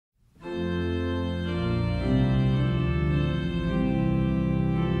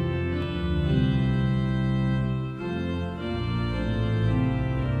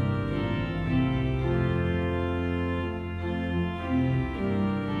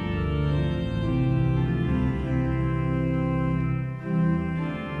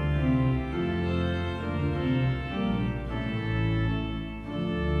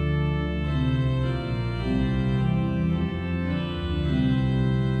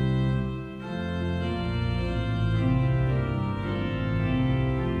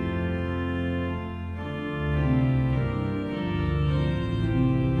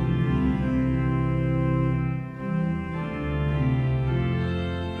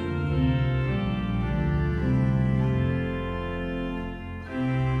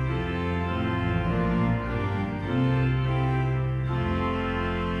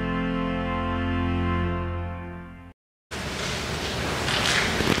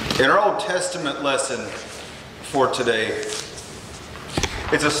In our Old Testament lesson for today,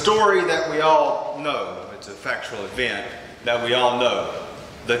 it's a story that we all know. It's a factual event that we all know.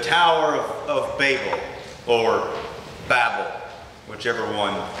 The Tower of Babel, or Babel, whichever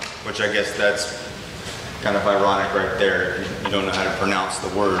one, which I guess that's kind of ironic right there if you don't know how to pronounce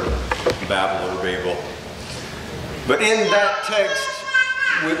the word Babel or Babel. But in that text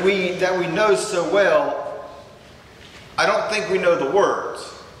that we know so well, I don't think we know the words.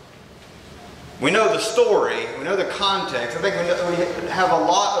 We know the story, we know the context. I think we have a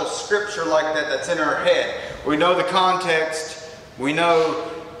lot of scripture like that that's in our head. We know the context, we know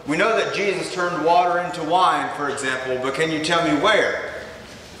that Jesus turned water into wine, for example, but can you tell me where?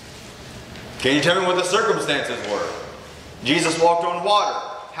 Can you tell me what the circumstances were? Jesus walked on water.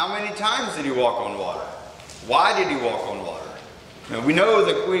 How many times did he walk on water? Why did he walk on water? Now, we know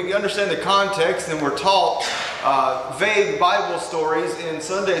that we understand the context and we're taught vague Bible stories in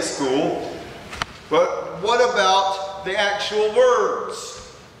Sunday school. But what about the actual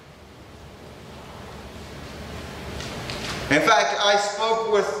words? In fact, I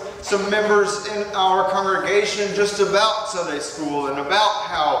spoke with some members in our congregation just about Sunday school and about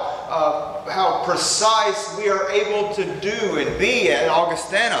how precise we are able to do and be at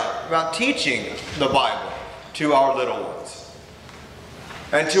Augustana about teaching the Bible to our little ones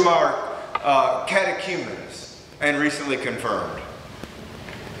and to our catechumens and recently confirmed.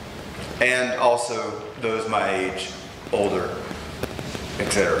 And also those my age, older,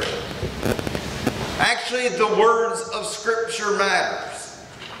 etc. Actually, the words of Scripture matters.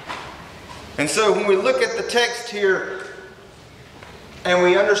 And so when we look at the text here and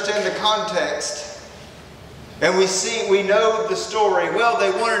we understand the context and we know the story, well,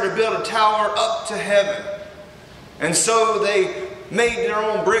 they wanted to build a tower up to heaven. And so they made their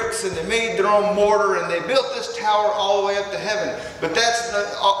own bricks and they made their own mortar and they built this tower all the way up to heaven. But that's not,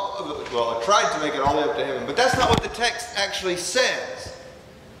 well, I tried to make it all the way up to heaven, but that's not what the text actually says.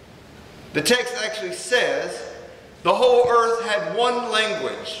 The text actually says the whole earth had one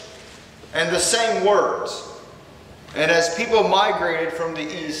language and the same words. And as people migrated from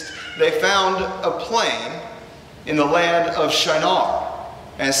the east, they found a plain in the land of Shinar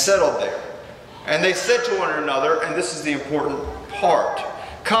and settled there. And they said to one another, and this is the important part,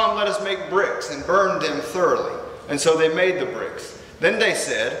 "Come, let us make bricks and burn them thoroughly." And so they made the bricks. Then they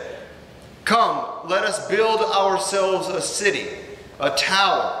said, "Come, let us build ourselves a city, a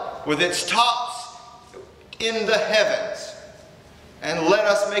tower with its tops in the heavens, and let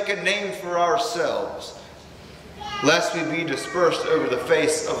us make a name for ourselves, lest we be dispersed over the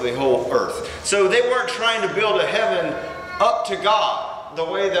face of the whole earth." So they weren't trying to build a heaven up to God the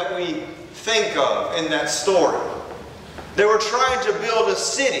way that we think of in that story. They were trying to build a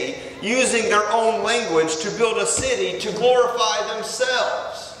city using their own language, to build a city to glorify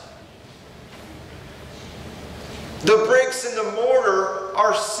themselves. The bricks and the mortar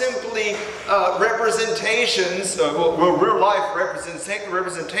are simply representations, real life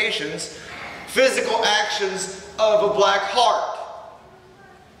representations, physical actions of a black heart.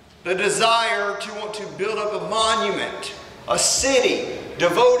 The desire to want to build up a monument, a city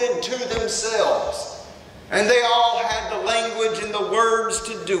devoted to themselves. And they all had the language and the words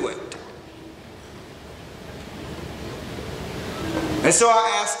to do it. And so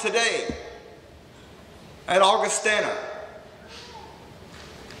I ask today, at Augustana,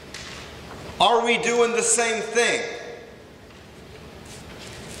 are we doing the same thing?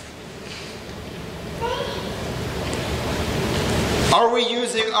 Are we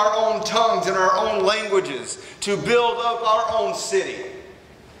using our own tongues and our own languages to build up our own city?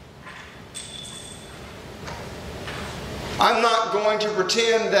 I'm not going to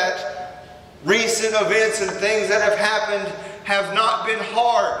pretend that recent events and things that have happened have not been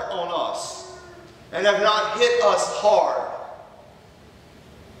hard on us and have not hit us hard.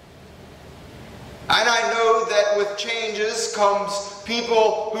 And I know that with changes comes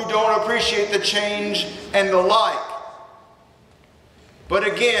people who don't appreciate the change and the like. But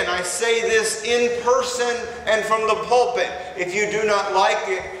again, I say this in person and from the pulpit. If you do not like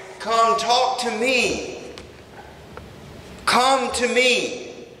it, come talk to me. Come to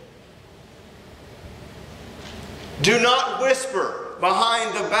me. Do not whisper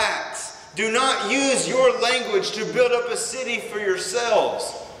behind the backs. Do not use your language to build up a city for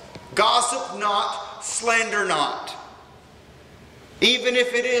yourselves. Gossip not, slander not. Even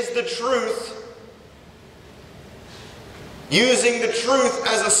if it is the truth, using the truth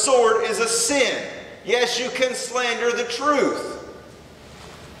as a sword is a sin. Yes, you can slander the truth.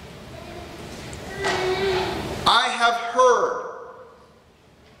 I have heard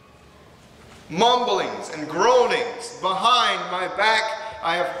mumblings and groanings behind my back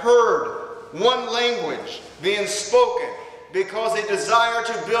I have heard one language being spoken, because they desire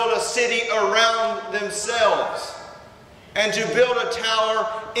to build a city around themselves and to build a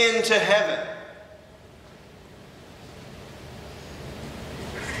tower into heaven.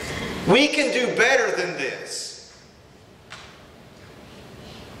 We can do better than this.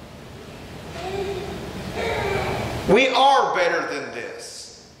 We are better than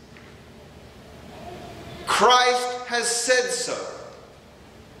this. Christ has said so.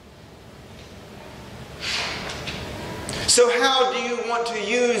 So how do you want to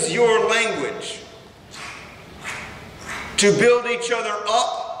use your language? To build each other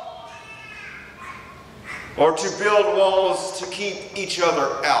up? Or to build walls to keep each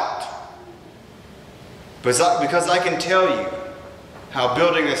other out? Because I can tell you how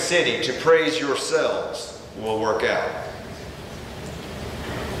building a city to praise yourselves will work out.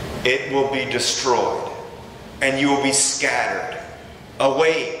 It will be destroyed, and you will be scattered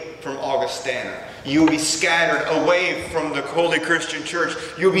away from Augustana. You will be scattered away from the Holy Christian Church.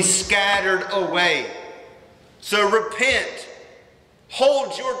 You'll be scattered away. So repent.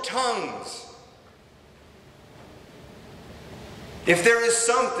 Hold your tongues. If there is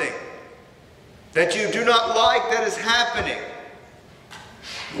something that you do not like that is happening,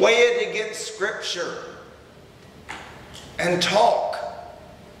 weigh it against Scripture and talk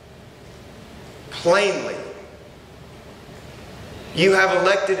plainly. You have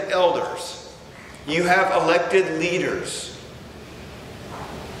elected elders. You have elected leaders.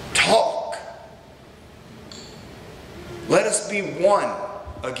 Talk. Let us be one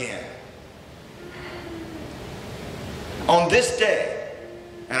again. On this day,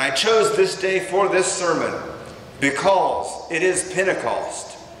 and I chose this day for this sermon because it is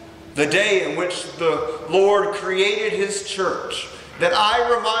Pentecost, the day in which the Lord created His church, that I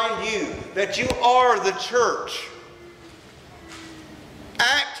remind you that you are the church.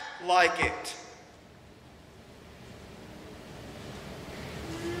 Act like it.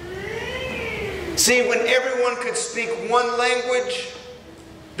 See, when everyone could speak one language,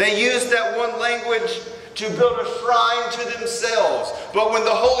 they used that one language to build a shrine to themselves. But when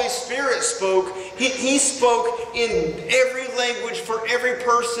the Holy Spirit spoke, He spoke in every language for every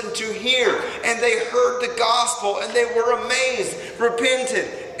person to hear. And they heard the gospel and they were amazed, repented,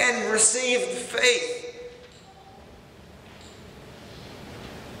 and received faith.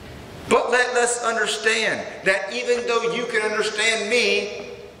 But let us understand that even though you can understand me,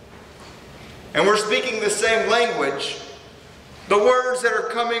 and we're speaking the same language, the words that are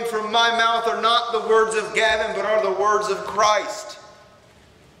coming from my mouth are not the words of Gavin, but are the words of Christ.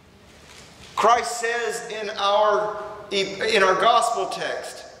 Christ says in our gospel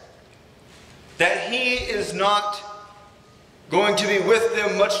text that He is not going to be with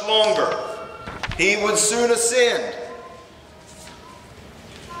them much longer. He would soon ascend.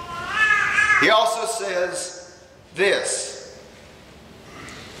 He also says this,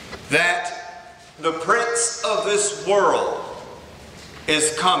 that the prince of this world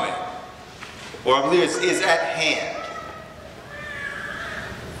is coming, or I believe is at hand.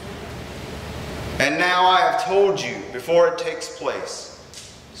 And now I have told you before it takes place,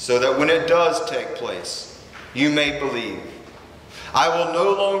 so that when it does take place, you may believe. I will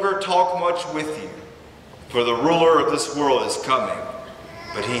no longer talk much with you, for the ruler of this world is coming,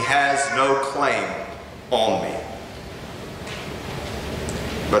 but he has no claim on me.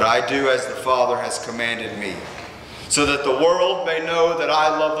 But I do as the Father has commanded me, so that the world may know that I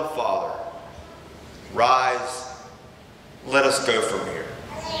love the Father. Rise, let us go from here.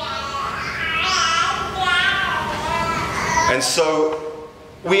 And so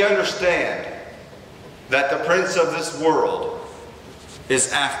we understand that the prince of this world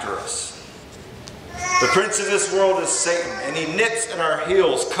is after us. The prince of this world is Satan, and he nips at our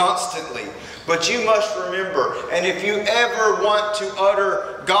heels constantly. But you must remember, and if you ever want to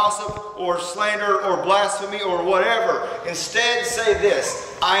utter gossip or slander or blasphemy or whatever, instead say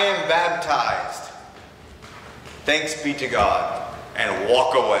this: I am baptized. Thanks be to God, and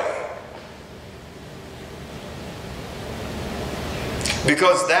walk away.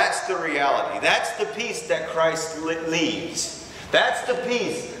 Because that's the reality. That's the peace that Christ leaves. That's the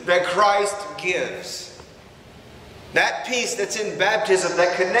peace that Christ gives. That peace that's in baptism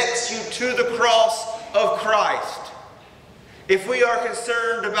that connects you to the cross of Christ. If we are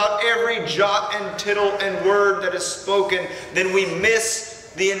concerned about every jot and tittle and word that is spoken, then we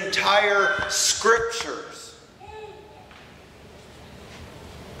miss the entire Scriptures.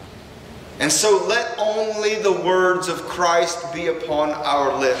 And so let only the words of Christ be upon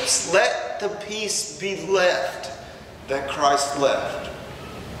our lips. Let the peace be left that Christ left.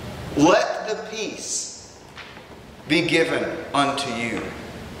 Let the peace be given unto you.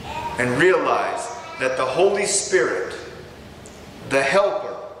 And realize that the Holy Spirit, the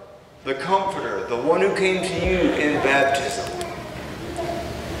Helper, the Comforter, the one who came to you in baptism,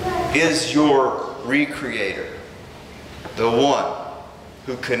 is your Recreator, the one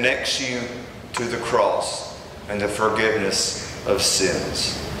who connects you to the cross and the forgiveness of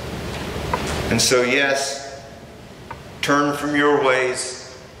sins. And so, yes, turn from your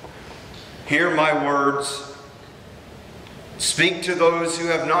ways, hear my words, speak to those who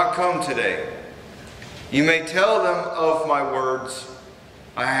have not come today. You may tell them of my words.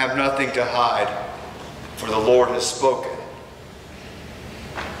 I have nothing to hide, for the Lord has spoken.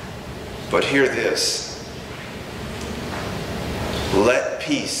 But hear this. Let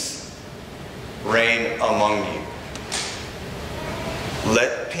peace reign among you.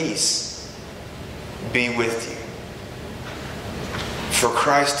 Let peace be with you. For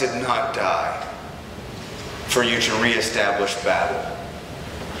Christ did not die for you to reestablish battle.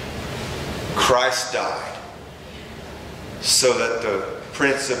 Christ died so that the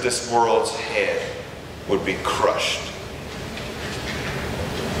prince of this world's head would be crushed.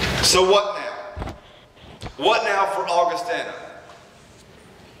 So what now? What now for Augustana?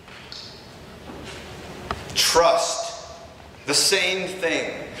 Trust. The same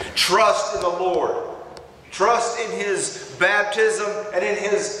thing. Trust in the Lord. Trust in His baptism and in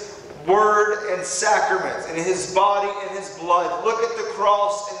His word and sacraments, in His body and His blood. Look at the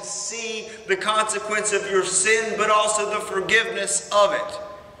cross and see the consequence of your sin, but also the forgiveness of it.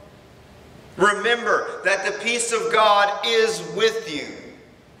 Remember that the peace of God is with you.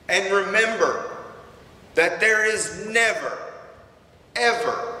 And remember that there is never,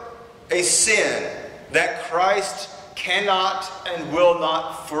 ever a sin that Christ cannot and will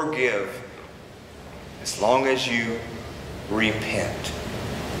not forgive as long as you repent.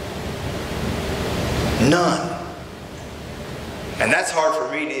 None. And that's hard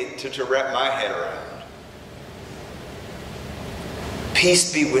for me to wrap my head around.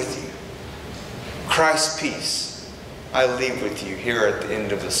 Peace be with you. Christ's peace I leave with you here at the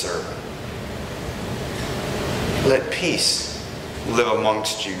end of the sermon. Let peace live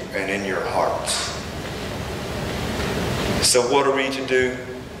amongst you and in your hearts. So what are we to do?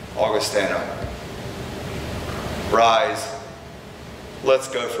 Augustana, rise. Let's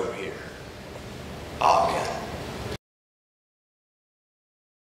go from here. Amen.